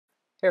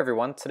Hey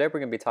everyone, today we're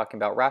going to be talking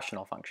about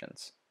rational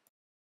functions.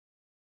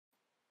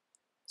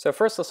 So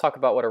first let's talk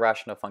about what a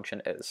rational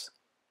function is.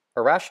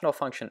 A rational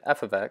function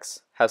f of x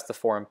has the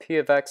form p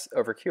of x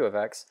over q of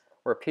x,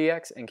 where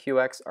px and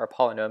qx are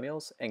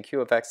polynomials and q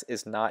of x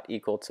is not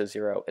equal to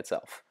 0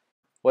 itself.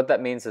 What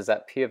that means is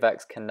that p of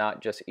x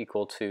cannot just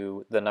equal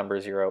to the number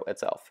 0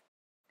 itself.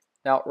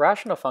 Now,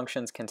 rational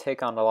functions can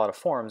take on a lot of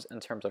forms in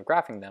terms of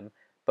graphing them,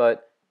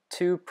 but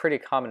two pretty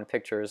common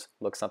pictures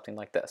look something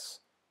like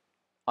this.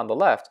 On the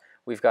left,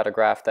 we've got a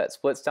graph that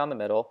splits down the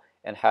middle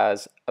and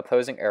has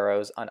opposing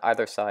arrows on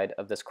either side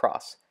of this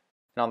cross.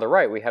 And on the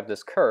right, we have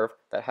this curve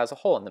that has a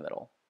hole in the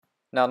middle.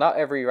 Now, not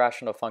every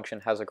rational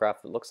function has a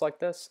graph that looks like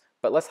this,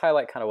 but let's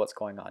highlight kind of what's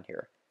going on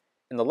here.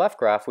 In the left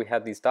graph, we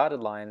have these dotted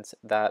lines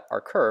that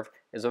our curve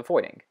is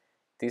avoiding.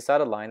 These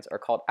dotted lines are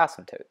called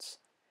asymptotes.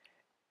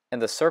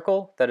 And the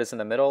circle that is in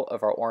the middle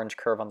of our orange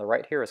curve on the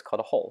right here is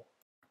called a hole.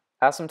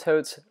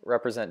 Asymptotes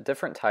represent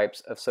different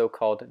types of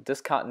so-called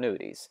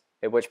discontinuities,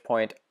 at which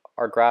point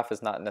our graph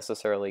is not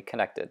necessarily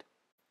connected.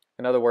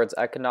 In other words,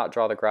 I could not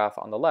draw the graph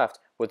on the left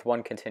with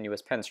one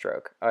continuous pen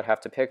stroke. I would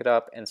have to pick it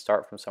up and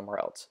start from somewhere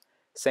else.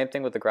 Same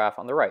thing with the graph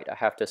on the right. I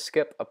have to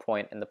skip a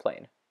point in the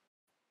plane.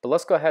 But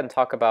let's go ahead and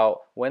talk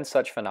about when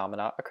such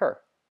phenomena occur.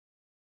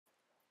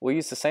 We'll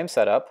use the same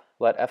setup,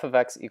 let f of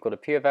x equal to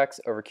p of x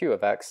over q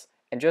of x,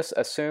 and just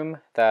assume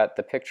that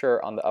the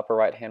picture on the upper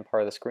right-hand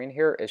part of the screen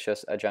here is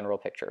just a general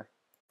picture.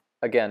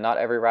 Again, not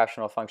every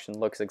rational function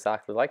looks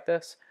exactly like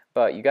this,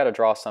 but you got to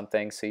draw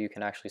something so you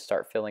can actually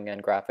start filling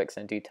in graphics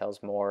and details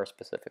more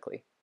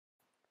specifically.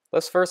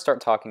 Let's first start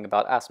talking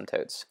about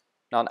asymptotes.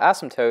 Now, an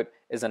asymptote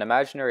is an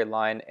imaginary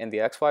line in the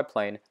xy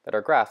plane that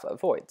our graph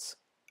avoids.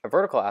 A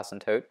vertical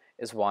asymptote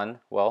is one,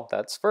 well,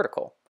 that's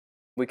vertical.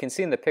 We can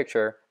see in the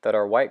picture that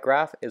our white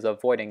graph is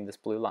avoiding this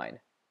blue line.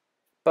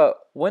 But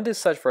when do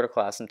such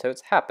vertical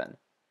asymptotes happen?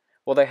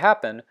 Well, they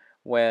happen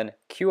when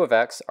q of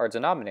x, our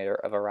denominator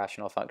of a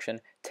rational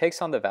function,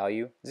 takes on the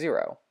value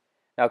 0.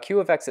 Now, q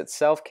of x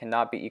itself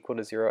cannot be equal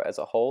to 0 as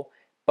a whole,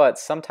 but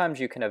sometimes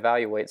you can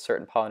evaluate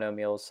certain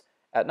polynomials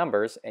at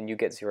numbers and you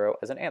get 0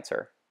 as an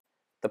answer.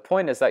 The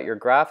point is that your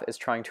graph is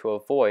trying to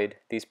avoid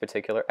these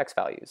particular x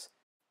values.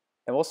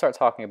 And we'll start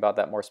talking about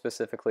that more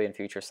specifically in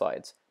future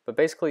slides. But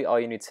basically all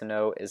you need to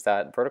know is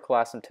that vertical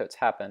asymptotes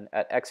happen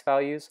at x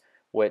values,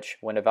 which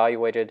when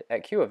evaluated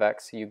at q of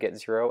x, you get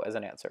 0 as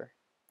an answer.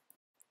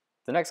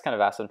 The next kind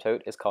of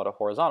asymptote is called a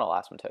horizontal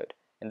asymptote,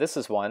 and this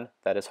is one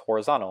that is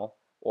horizontal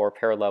or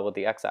parallel with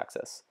the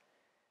x-axis.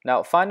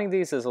 Now, finding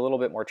these is a little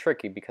bit more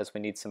tricky because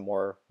we need some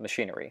more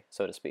machinery,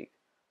 so to speak.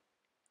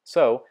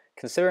 So,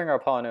 considering our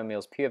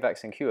polynomials p of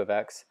x and q of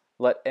x,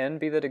 let n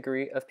be the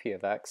degree of p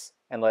of x,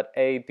 and let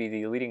a be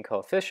the leading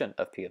coefficient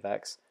of p of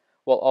x,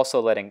 while also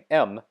letting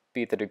m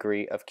be the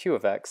degree of q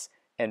of x,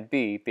 and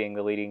b being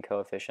the leading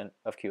coefficient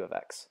of q of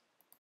x.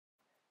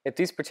 If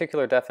these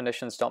particular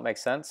definitions don't make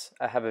sense,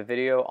 I have a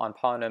video on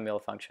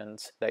polynomial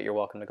functions that you're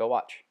welcome to go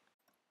watch.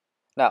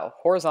 Now,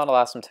 horizontal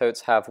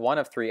asymptotes have one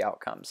of three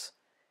outcomes.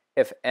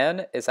 If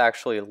n is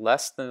actually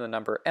less than the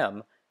number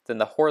m, then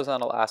the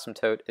horizontal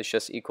asymptote is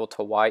just equal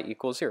to y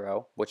equals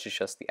 0, which is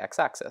just the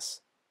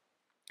x-axis.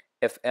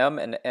 If m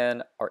and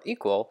n are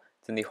equal,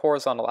 then the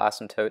horizontal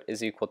asymptote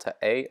is equal to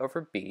a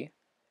over b,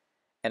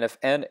 and if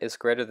n is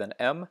greater than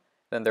m,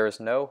 then there is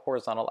no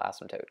horizontal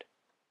asymptote.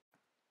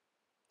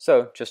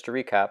 So, just to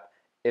recap,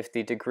 if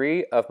the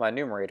degree of my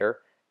numerator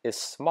is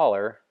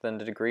smaller than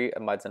the degree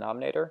of my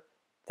denominator,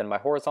 then my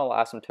horizontal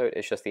asymptote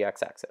is just the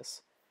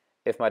x-axis.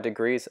 If my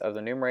degrees of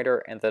the numerator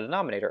and the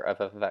denominator of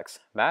f of x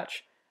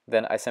match,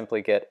 then I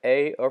simply get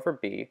a over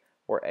b,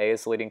 where a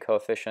is the leading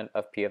coefficient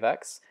of p of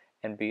x,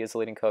 and b is the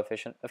leading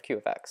coefficient of q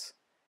of x.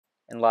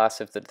 And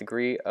last, if the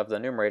degree of the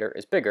numerator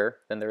is bigger,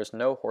 then there is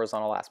no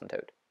horizontal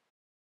asymptote.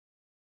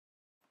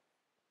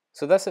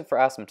 So that's it for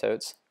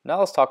asymptotes. Now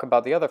let's talk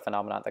about the other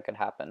phenomenon that can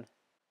happen,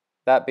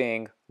 that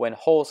being when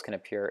holes can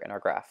appear in our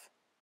graph.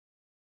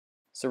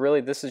 So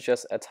really, this is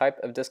just a type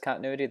of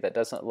discontinuity that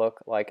doesn't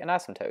look like an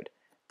asymptote.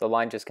 The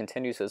line just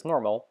continues as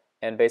normal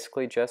and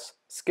basically just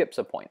skips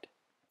a point.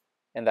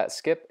 And that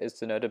skip is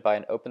denoted by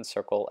an open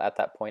circle at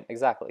that point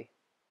exactly.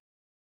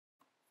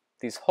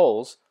 These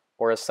holes,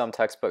 or as some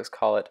textbooks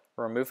call it,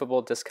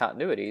 removable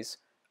discontinuities,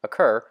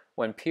 occur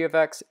when p of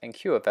x and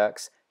q of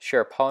x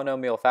share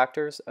polynomial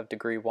factors of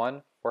degree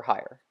 1 or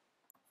higher.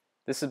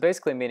 This is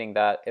basically meaning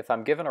that if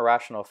I'm given a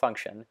rational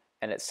function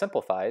and it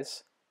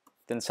simplifies,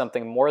 then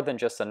something more than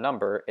just a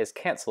number is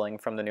canceling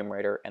from the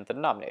numerator and the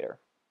denominator.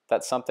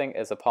 That something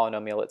is a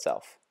polynomial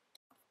itself.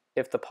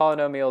 If the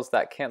polynomials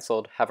that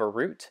canceled have a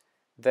root,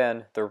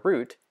 then the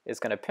root is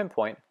going to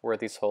pinpoint where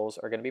these holes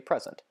are going to be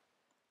present.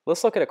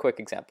 Let's look at a quick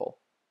example.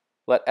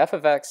 Let f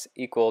of x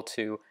equal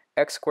to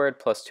x squared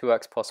plus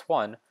 2x plus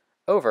 1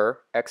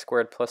 over x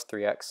squared plus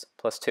 3x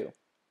plus 2.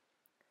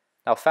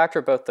 Now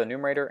factor both the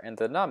numerator and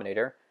the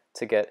denominator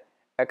to get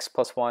x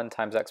plus 1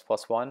 times x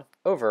plus 1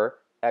 over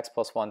x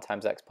plus 1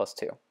 times x plus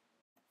 2.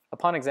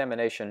 Upon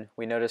examination,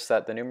 we notice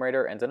that the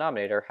numerator and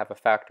denominator have a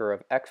factor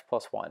of x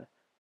plus 1.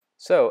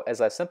 So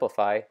as I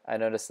simplify, I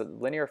notice that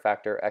the linear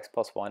factor x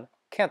plus 1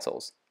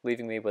 cancels,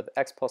 leaving me with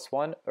x plus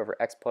 1 over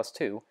x plus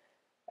 2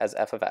 as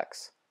f of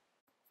x.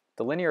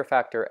 The linear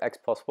factor x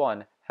plus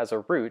 1 has a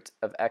root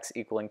of x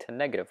equaling to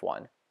negative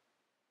 1.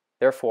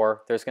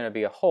 Therefore, there's going to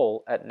be a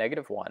hole at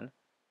negative 1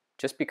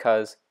 just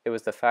because it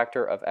was the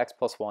factor of x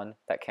plus 1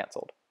 that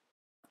canceled.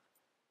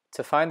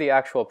 To find the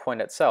actual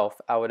point itself,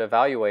 I would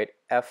evaluate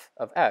f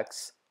of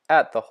x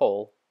at the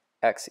hole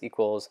x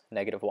equals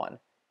negative 1,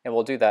 and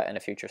we'll do that in a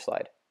future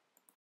slide.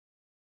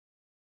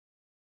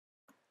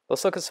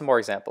 Let's look at some more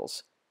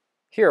examples.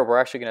 Here we're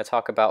actually going to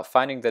talk about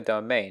finding the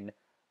domain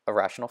of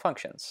rational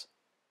functions.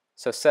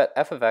 So set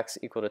f of x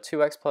equal to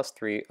 2x plus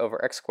 3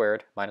 over x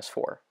squared minus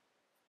 4.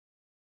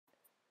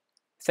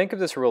 Think of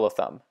this rule of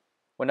thumb.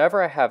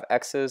 Whenever I have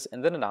x's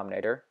in the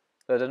denominator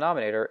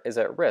is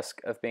at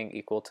risk of being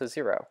equal to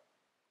 0,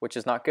 which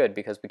is not good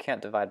because we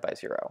can't divide by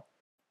 0.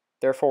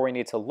 Therefore, we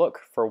need to look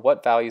for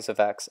what values of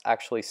x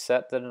actually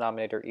set the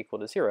denominator equal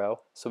to 0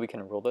 so we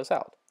can rule those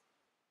out.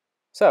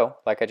 So,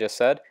 like I just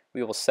said,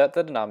 we will set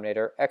the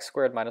denominator x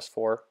squared minus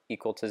 4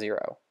 equal to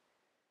 0.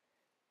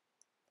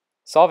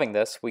 Solving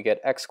this, we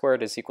get x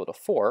squared is equal to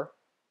 4,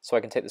 so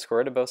I can take the square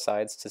root of both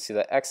sides to see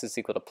that x is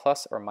equal to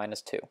plus or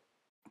minus 2.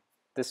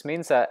 This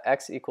means that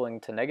x equaling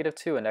to negative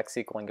 2 and x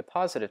equaling to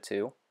positive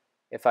 2,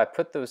 if I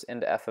put those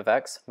into f of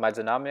x, my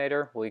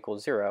denominator will equal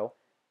 0,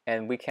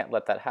 and we can't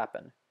let that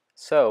happen.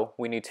 So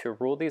we need to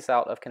rule these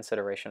out of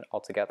consideration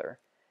altogether.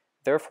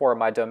 Therefore,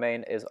 my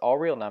domain is all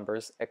real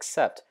numbers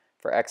except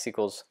for x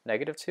equals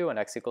negative 2 and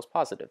x equals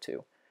positive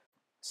 2.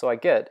 So I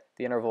get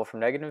the interval from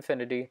negative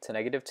infinity to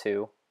negative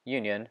 2,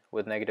 union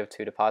with negative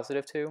 2 to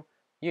positive 2,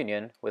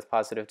 union with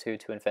positive 2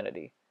 to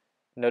infinity.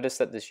 Notice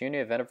that this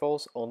union of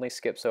intervals only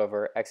skips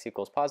over x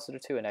equals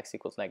positive 2 and x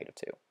equals negative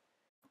 2.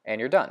 And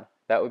you're done.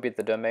 That would be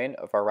the domain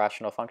of our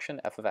rational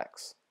function f of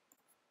x.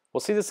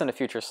 We'll see this in a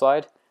future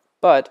slide,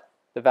 but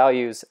the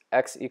values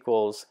x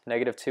equals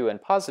negative 2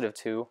 and positive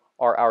 2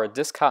 are our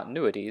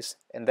discontinuities,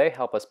 and they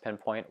help us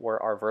pinpoint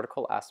where our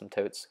vertical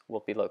asymptotes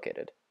will be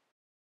located.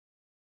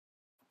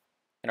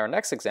 In our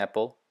next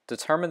example,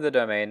 determine the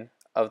domain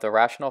of the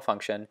rational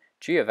function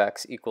g of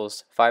x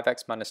equals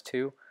 5x minus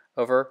 2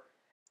 over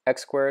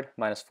x squared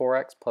minus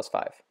 4x plus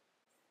 5.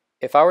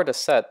 If I were to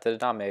set the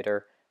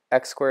denominator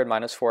x squared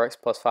minus 4x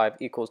plus 5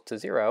 equals to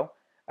 0,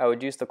 I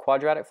would use the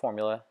quadratic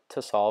formula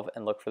to solve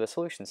and look for the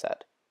solution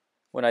set.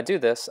 When I do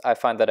this, I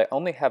find that I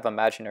only have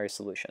imaginary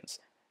solutions.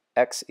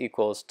 X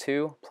equals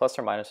 2 plus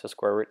or minus the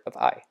square root of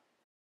I.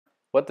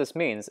 What this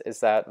means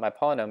is that my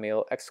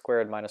polynomial x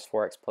squared minus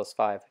 4x plus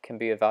 5 can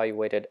be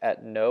evaluated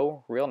at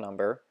no real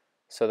number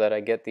so that I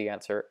get the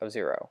answer of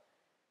 0.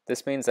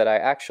 This means that I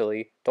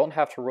actually don't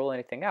have to rule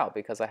anything out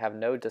because I have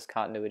no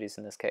discontinuities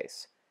in this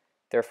case.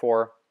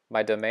 Therefore,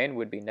 my domain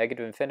would be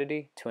negative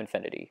infinity to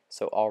infinity,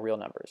 so all real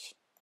numbers.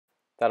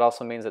 That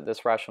also means that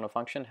this rational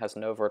function has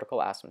no vertical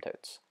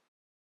asymptotes.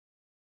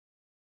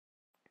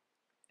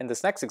 In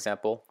this next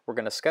example, we're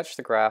going to sketch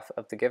the graph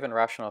of the given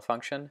rational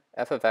function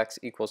f of x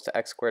equals to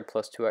x squared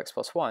plus 2x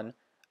plus 1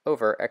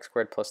 over x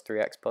squared plus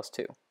 3x plus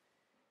 2.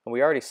 And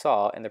we already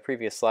saw in the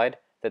previous slide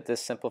that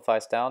this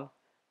simplifies down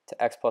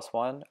to x plus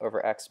 1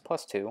 over x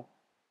plus 2,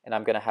 and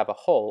I'm going to have a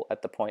hole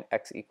at the point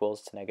x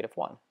equals to negative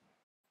 1.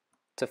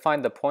 To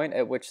find the point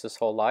at which this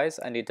hole lies,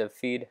 I need to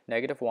feed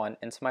negative 1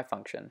 into my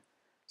function.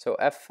 So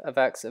f of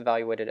x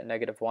evaluated at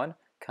negative 1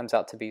 comes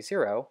out to be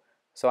 0,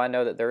 so I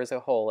know that there is a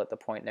hole at the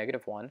point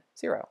negative 1,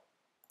 0.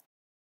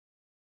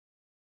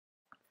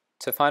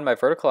 To find my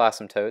vertical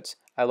asymptotes,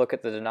 I look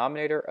at the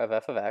denominator of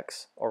f of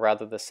x, or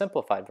rather the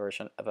simplified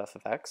version of f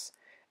of x,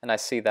 and I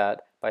see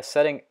that by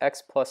setting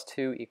x plus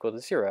 2 equal to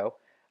 0,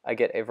 I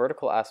get a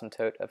vertical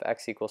asymptote of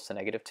x equals to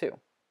negative 2.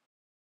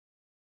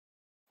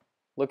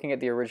 Looking at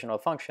the original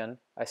function,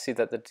 I see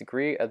that the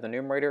degree of the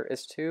numerator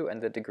is 2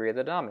 and the degree of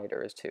the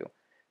denominator is 2.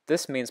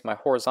 This means my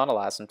horizontal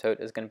asymptote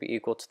is going to be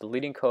equal to the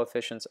leading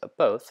coefficients of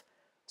both,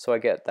 so I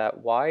get that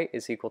y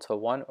is equal to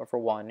 1 over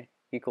 1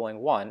 equaling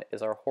 1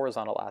 is our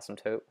horizontal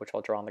asymptote, which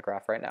I'll draw on the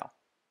graph right now.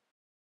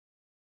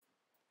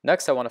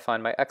 Next, I want to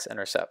find my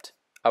x-intercept.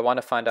 I want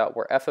to find out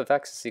where f of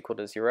x is equal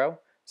to 0,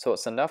 so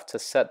it's enough to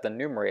set the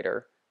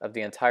numerator of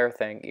the entire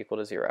thing equal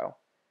to 0.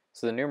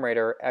 So the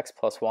numerator x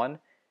plus 1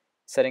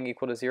 setting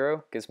equal to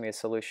 0 gives me a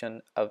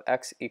solution of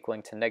x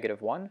equaling to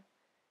negative 1,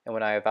 and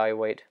when I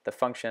evaluate the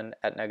function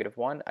at negative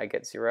 1, I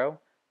get 0,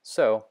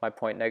 so my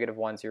point negative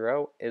 1,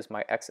 0 is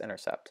my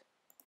x-intercept.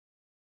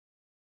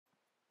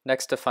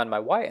 Next, to find my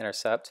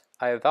y-intercept,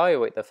 I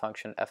evaluate the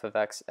function f of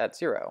x at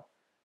 0.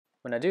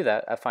 When I do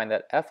that, I find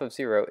that f of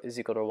 0 is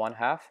equal to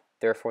 1/2,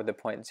 therefore the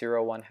point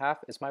 0, 1/2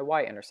 is my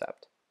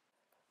y-intercept.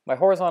 My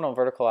horizontal and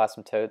vertical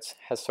asymptotes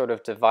has sort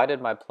of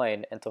divided my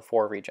plane into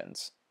 4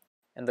 regions.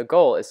 And the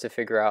goal is to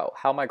figure out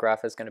how my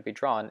graph is going to be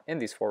drawn in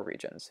these 4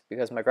 regions,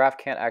 because my graph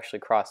can't actually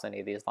cross any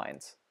of these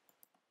lines.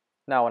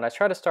 Now, when I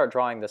try to start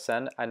drawing this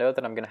in, I know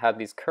that I'm going to have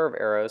these curve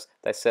arrows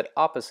that sit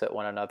opposite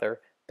one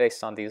another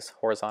based on these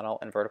horizontal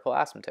and vertical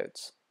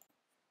asymptotes.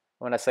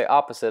 When I say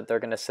opposite, they're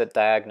going to sit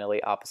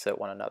diagonally opposite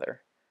one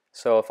another.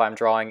 So if I'm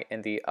drawing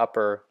in the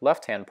upper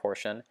left-hand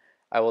portion,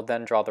 I will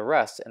then draw the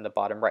rest in the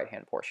bottom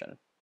right-hand portion.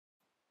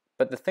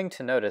 But the thing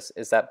to notice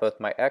is that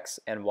both my x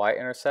and y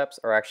intercepts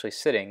are actually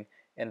sitting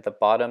in the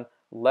bottom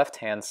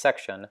left-hand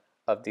section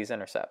of these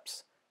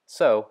intercepts.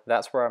 So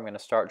that's where I'm going to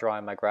start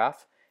drawing my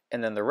graph,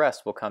 and then the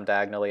rest will come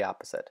diagonally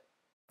opposite.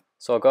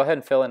 So I'll go ahead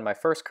and fill in my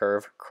first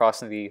curve,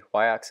 crossing the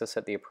y-axis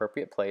at the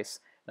appropriate place,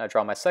 and I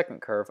draw my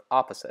second curve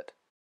opposite.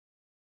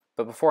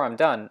 But before I'm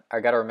done, I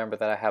gotta remember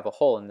that I have a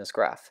hole in this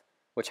graph,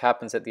 which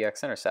happens at the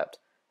x-intercept.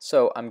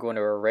 So I'm going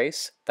to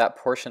erase that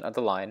portion of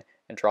the line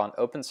and draw an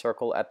open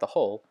circle at the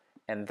hole,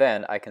 and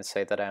then I can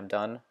say that I am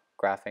done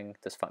graphing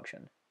this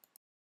function.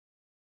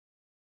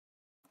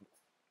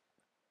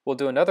 We'll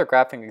do another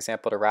graphing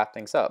example to wrap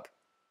things up.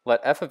 Let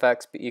f of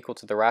x be equal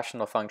to the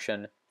rational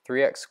function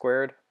 3x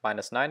squared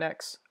minus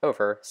 9x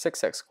over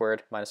 6x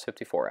squared minus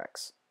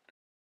 54x.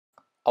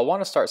 I'll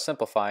want to start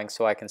simplifying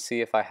so I can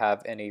see if I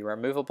have any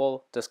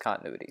removable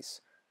discontinuities.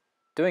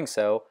 Doing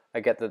so, I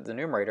get that the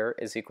numerator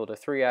is equal to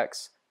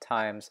 3x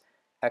times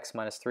x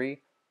minus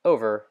 3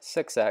 over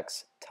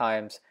 6x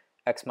times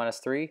x minus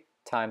 3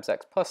 times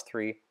x plus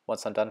 3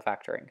 once I'm done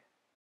factoring.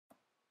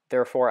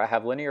 Therefore, I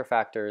have linear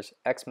factors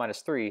x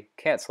minus 3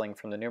 canceling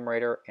from the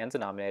numerator and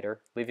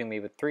denominator, leaving me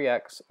with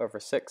 3x over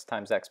 6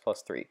 times x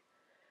plus 3.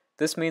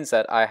 This means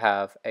that I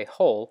have a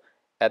hole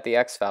at the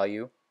x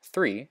value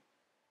 3,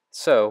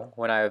 so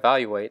when I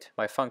evaluate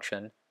my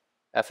function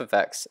f of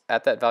x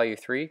at that value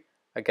 3,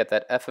 I get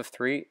that f of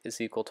 3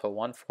 is equal to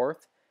 1/4,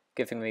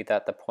 giving me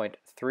that the point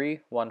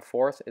 3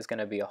 1/4 is going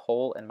to be a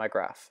hole in my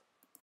graph.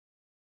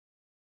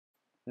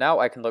 Now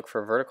I can look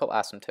for vertical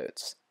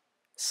asymptotes.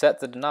 Set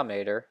the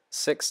denominator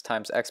 6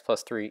 times x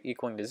plus 3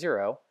 equaling to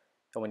 0,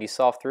 and when you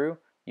solve through,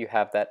 you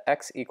have that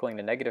x equaling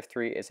to negative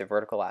 3 is a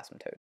vertical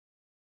asymptote.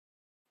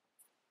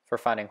 For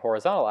finding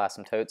horizontal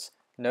asymptotes,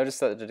 notice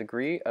that the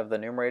degree of the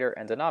numerator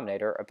and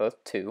denominator are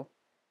both 2.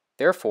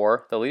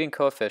 Therefore, the leading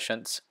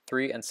coefficients,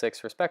 3 and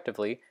 6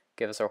 respectively,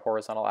 give us a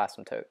horizontal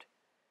asymptote.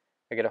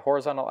 I get a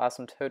horizontal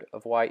asymptote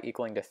of y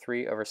equaling to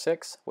 3 over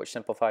 6, which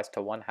simplifies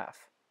to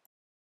 1/2.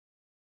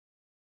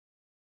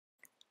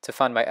 To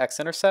find my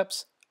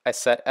x-intercepts, I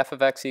set f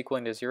of x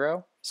equaling to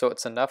 0, so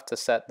it's enough to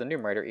set the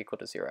numerator equal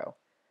to 0.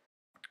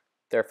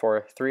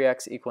 Therefore,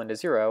 3x equaling to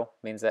 0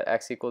 means that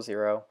x equals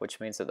 0, which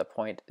means that the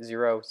point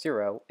 0,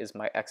 0 is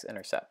my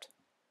x-intercept.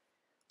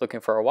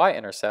 Looking for a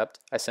y-intercept,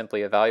 I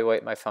simply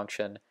evaluate my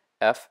function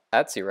f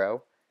at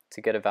 0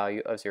 to get a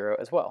value of 0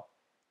 as well.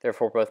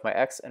 Therefore, both my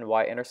x and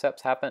y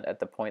intercepts happen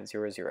at the point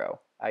 0, 0,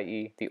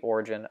 i.e. the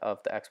origin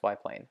of the xy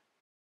plane.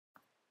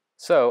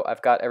 So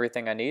I've got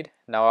everything I need.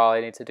 Now all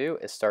I need to do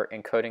is start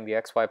encoding the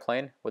xy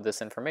plane with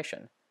this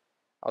information.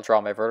 I'll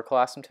draw my vertical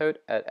asymptote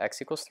at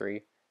x equals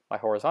 3, my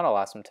horizontal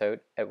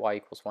asymptote at y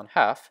equals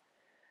 1/2,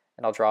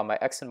 and I'll draw my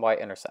x and y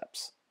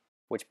intercepts,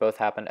 which both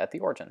happen at the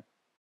origin.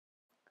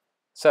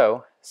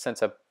 So,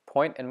 since a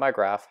point in my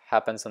graph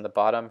happens in the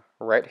bottom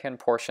right-hand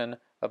portion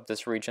of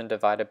this region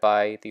divided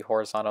by the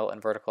horizontal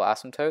and vertical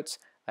asymptotes,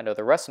 I know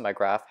the rest of my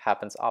graph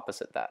happens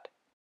opposite that.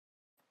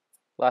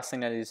 Last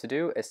thing I need to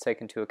do is take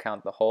into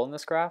account the hole in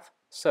this graph,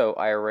 so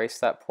I erase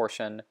that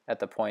portion at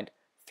the point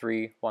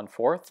 3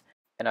 1/4,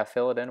 and I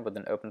fill it in with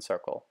an open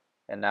circle.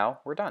 And now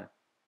we're done.